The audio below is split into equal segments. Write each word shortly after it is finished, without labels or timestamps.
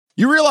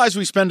You realize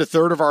we spend a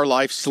third of our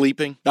life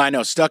sleeping? I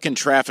know, stuck in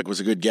traffic was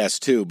a good guess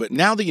too, but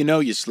now that you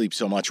know you sleep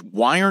so much,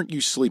 why aren't you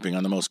sleeping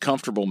on the most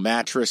comfortable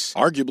mattress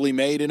arguably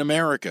made in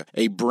America?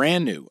 A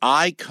brand new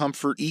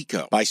iComfort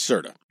Eco by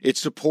Serta. It's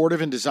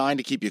supportive and designed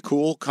to keep you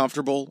cool,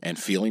 comfortable, and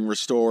feeling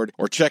restored.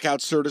 Or check out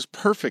Serta's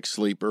Perfect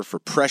Sleeper for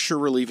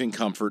pressure-relieving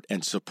comfort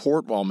and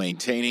support while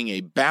maintaining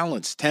a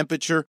balanced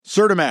temperature.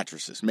 Serta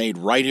mattresses made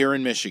right here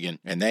in Michigan,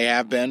 and they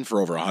have been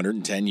for over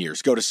 110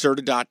 years. Go to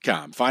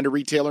Serta.com. Find a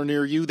retailer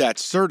near you.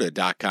 That's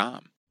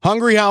Serta.com.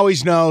 Hungry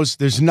Howie's knows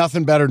there's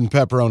nothing better than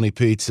pepperoni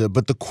pizza,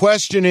 but the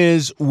question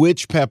is,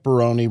 which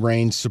pepperoni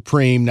reigns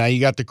supreme? Now,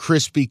 you got the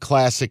crispy,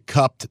 classic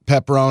cupped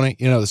pepperoni,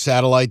 the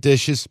satellite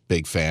dishes.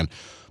 Big fan.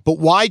 But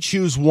why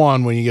choose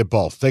one when you get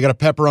both? They got a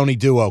pepperoni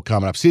duo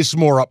coming up. See, this is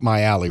more up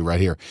my alley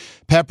right here.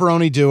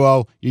 Pepperoni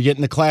duo, you're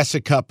getting the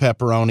classic cup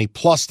pepperoni,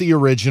 plus the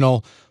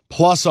original,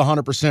 plus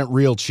 100%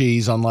 real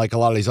cheese, unlike a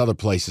lot of these other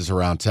places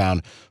around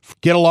town.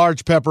 Get a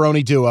large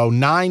pepperoni duo,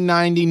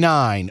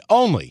 $9.99,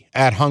 only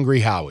at Hungry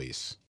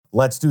Howie's.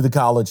 Let's do the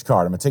college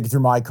card. I'm going to take you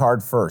through my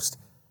card first.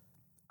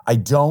 I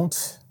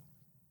don't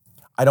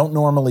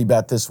normally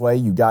bet this way.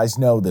 You guys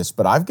know this,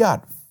 but I've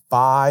got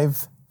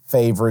 5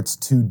 favorites,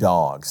 2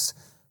 dogs.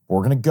 We're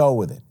going to go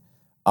with it.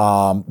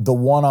 The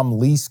one I'm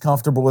least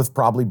comfortable with,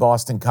 probably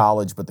Boston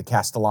College, but the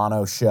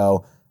Castellanos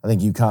show, I think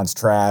UConn's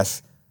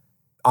trash.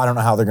 I don't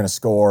know how they're going to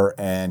score.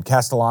 And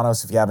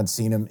Castellanos, if you haven't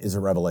seen him, is a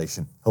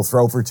revelation. He'll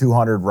throw for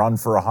 200, run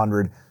for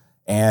 100.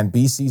 And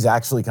BC's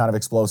actually kind of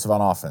explosive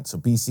on offense. So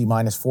BC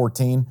minus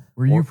 14.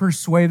 Were you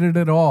persuaded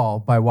at all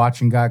by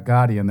watching Got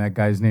Gotti and that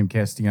guy's name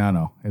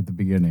Castellano at the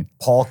beginning?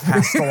 Paul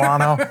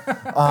Castellano?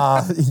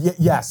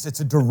 Yes, it's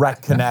a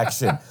direct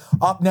connection.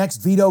 Up next,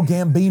 Vito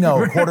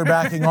Gambino,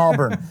 quarterbacking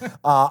Auburn.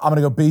 I'm going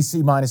to go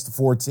BC minus the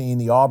 14.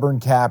 The Auburn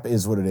cap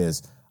is what it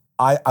is.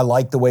 I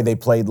like the way they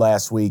played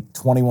last week.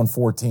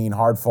 21-14,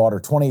 hard-fought,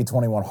 or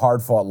 28-21,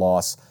 hard-fought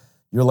loss.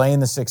 You're laying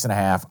the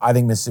 6.5. I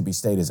think Mississippi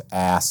State is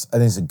ass. I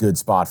think it's a good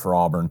spot for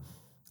Auburn.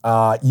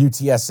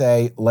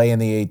 UTSA, laying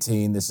the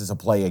 18. This is a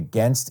play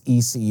against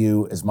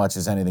ECU as much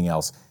as anything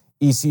else.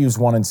 ECU's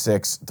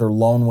 1-6. Their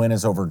lone win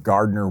is over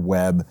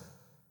Gardner-Webb.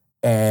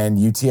 And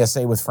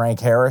UTSA with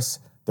Frank Harris,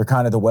 they're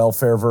kind of the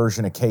welfare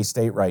version of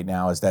K-State right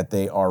now, is that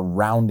they are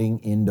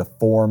rounding into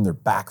form. They're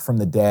back from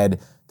the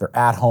dead. They're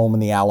at home in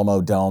the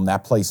Alamo Dome.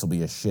 That place will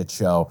be a shit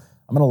show.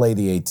 I'm going to lay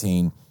the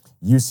 18.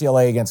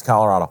 UCLA against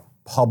Colorado.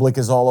 Public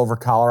is all over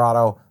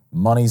Colorado.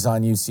 Money's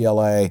on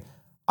UCLA.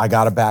 I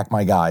got to back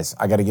my guys.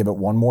 I got to give it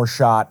one more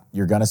shot.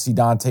 You're going to see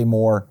Dante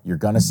Moore. You're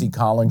going to see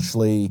Colin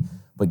Schlee.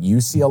 But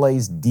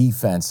UCLA's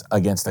defense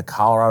against a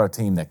Colorado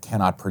team that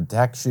cannot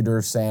protect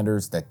Shedeur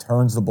Sanders, that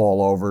turns the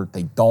ball over,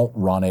 they don't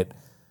run it.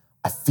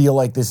 I feel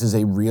like this is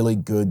a really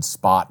good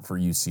spot for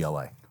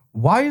UCLA.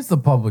 Why is the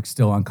public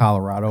still on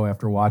Colorado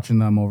after watching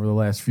them over the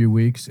last few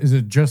weeks? Is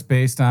it just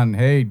based on,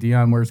 hey,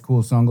 Deion wears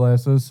cool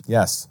sunglasses?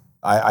 Yes.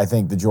 I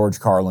think the George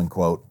Carlin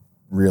quote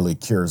really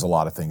cures a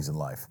lot of things in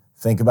life.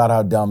 Think about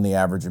how dumb the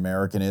average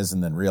American is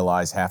and then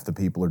realize half the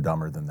people are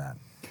dumber than that.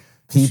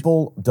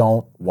 People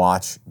don't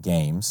watch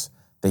games.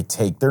 They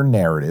take their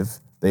narrative.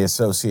 They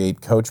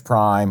associate Coach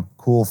Prime,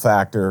 cool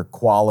factor,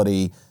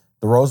 quality.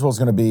 The Rose Bowl is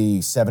going to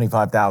be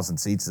 75,000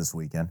 seats this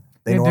weekend.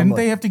 Didn't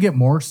they have to get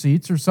more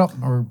seats or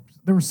something? Or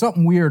there was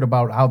something weird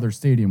about how their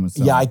stadium was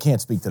set Yeah, up. I can't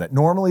speak to that.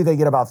 Normally, they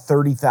get about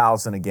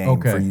 30,000 a game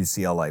for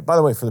UCLA. By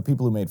the way, for the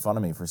people who made fun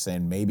of me for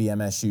saying maybe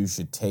MSU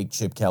should take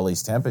Chip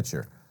Kelly's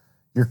temperature,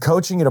 you're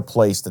coaching at a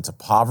place that's a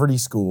poverty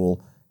school.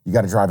 You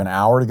got to drive an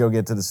hour to go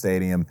get to the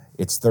stadium.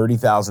 It's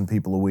 30,000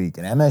 people a week.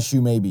 And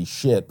MSU may be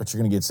shit, but you're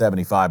going to get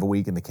 75 a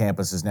week, and the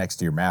campus is next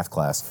to your math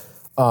class.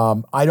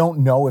 I don't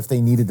know if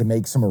they needed to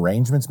make some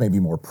arrangements, maybe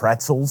more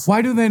pretzels.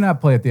 Why do they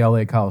not play at the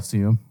LA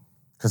Coliseum?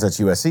 Because that's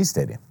USC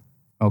Stadium.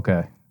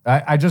 Okay.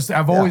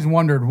 I've always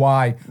wondered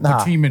why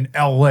a team in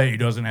LA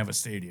doesn't have a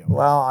stadium.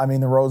 Well, I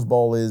mean, the Rose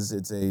Bowl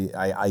it's a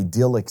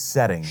idyllic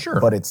setting,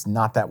 but it's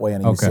not that way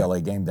on a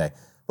UCLA game day.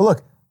 But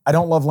look, I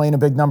don't love laying a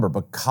big number,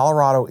 but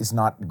Colorado is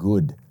not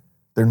good.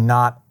 They're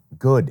not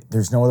good.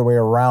 There's no other way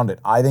around it.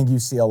 I think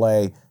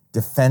UCLA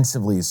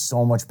defensively is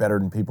so much better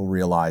than people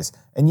realize.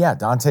 And yeah,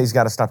 Dante's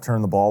got to stop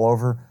turning the ball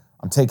over.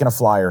 I'm taking a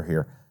flyer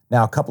here.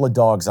 Now, a couple of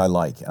dogs I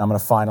like, and I'm going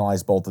to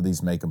finalize both of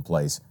these making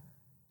plays.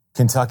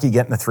 Kentucky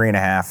getting the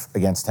 3.5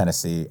 against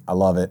Tennessee. I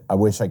love it. I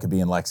wish I could be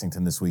in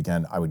Lexington this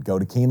weekend. I would go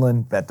to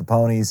Keeneland, bet the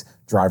ponies,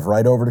 drive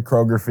right over to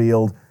Kroger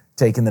Field,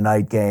 taking the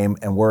night game,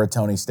 and we're at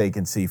Tony's Steak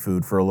and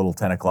Seafood for a little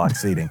 10 o'clock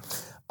seating.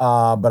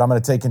 But I'm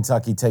going to take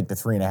Kentucky, take the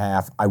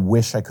 3.5. I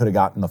wish I could have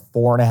gotten the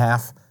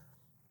 4.5.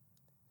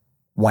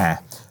 Wah.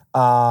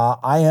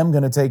 I am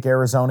going to take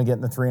Arizona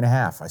getting the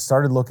 3.5. I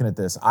started looking at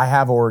this. I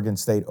have Oregon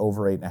State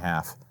over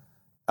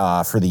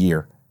 8.5 for the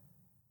year.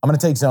 I'm going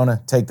to take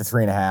Zona, take the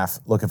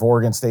 3.5. Look, if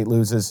Oregon State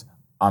loses,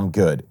 I'm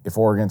good. If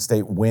Oregon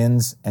State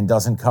wins and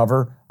doesn't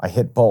cover, I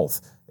hit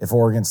both. If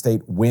Oregon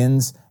State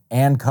wins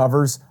and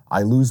covers,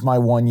 I lose my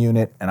 1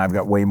 unit, and I've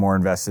got way more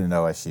invested in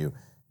OSU.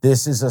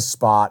 This is a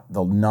spot.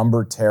 The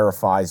number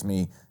terrifies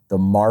me. The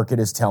market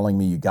is telling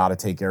me you got to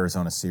take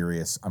Arizona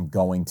serious. I'm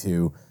going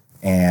to,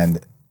 and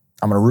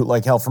I'm going to root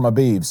like hell for my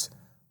Beavs,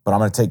 but I'm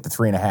going to take the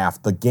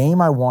 3.5. The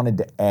game I wanted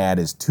to add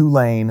is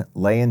Tulane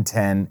laying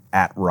 10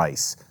 at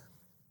Rice.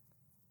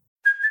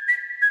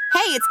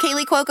 Hey, it's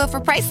Kaylee Cuoco for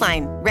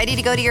Priceline. Ready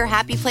to go to your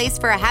happy place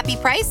for a happy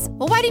price?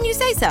 Well, why didn't you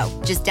say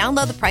so? Just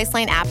download the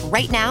Priceline app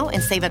right now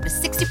and save up to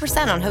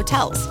 60% on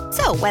hotels.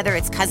 So whether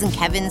it's Cousin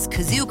Kevin's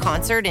Kazoo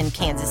Concert in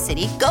Kansas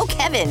City, go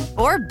Kevin,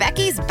 or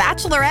Becky's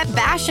Bachelorette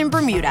Bash in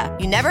Bermuda,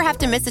 you never have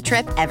to miss a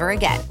trip ever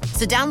again.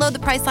 So download the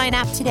Priceline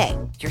app today.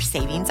 Your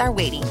savings are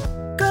waiting.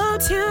 Go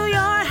to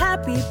your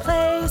happy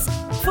place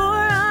for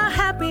a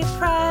happy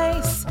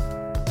price.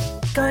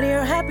 Go to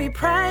your happy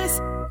price,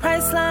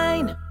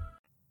 Priceline.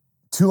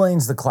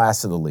 Tulane's the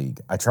class of the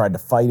league. I tried to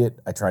fight it.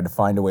 I tried to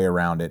find a way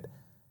around it.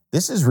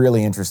 This is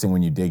really interesting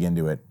when you dig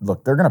into it.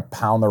 Look, they're going to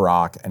pound the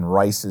rock, and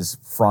Rice's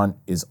front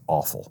is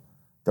awful.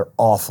 They're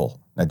awful.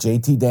 Now,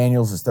 JT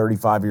Daniels is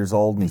 35 years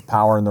old, and he's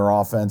powering their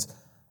offense.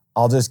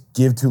 I'll just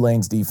give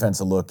Tulane's defense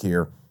a look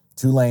here.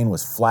 Tulane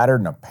was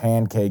flattered in a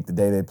pancake the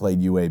day they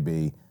played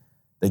UAB.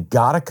 They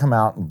got to come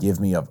out and give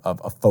me a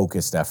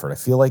focused effort. I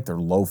feel like they're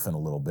loafing a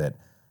little bit.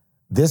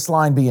 This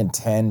line being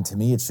 10, to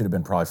me, it should have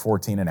been probably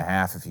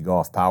 14.5 if you go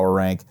off power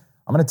rank.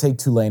 I'm going to take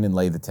Tulane and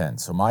lay the 10.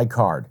 So my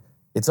card,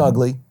 it's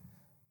ugly,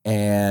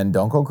 and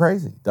don't go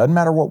crazy. Doesn't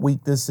matter what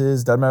week this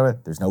is. Doesn't matter.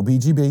 There's no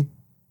BGB.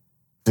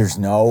 There's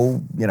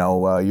no, you're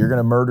going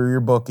to murder your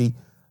bookie.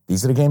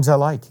 These are the games I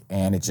like,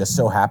 and it just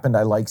so happened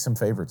I like some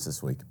favorites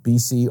this week.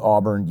 BC,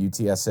 Auburn,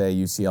 UTSA,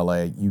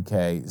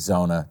 UCLA, UK,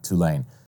 Zona, Tulane.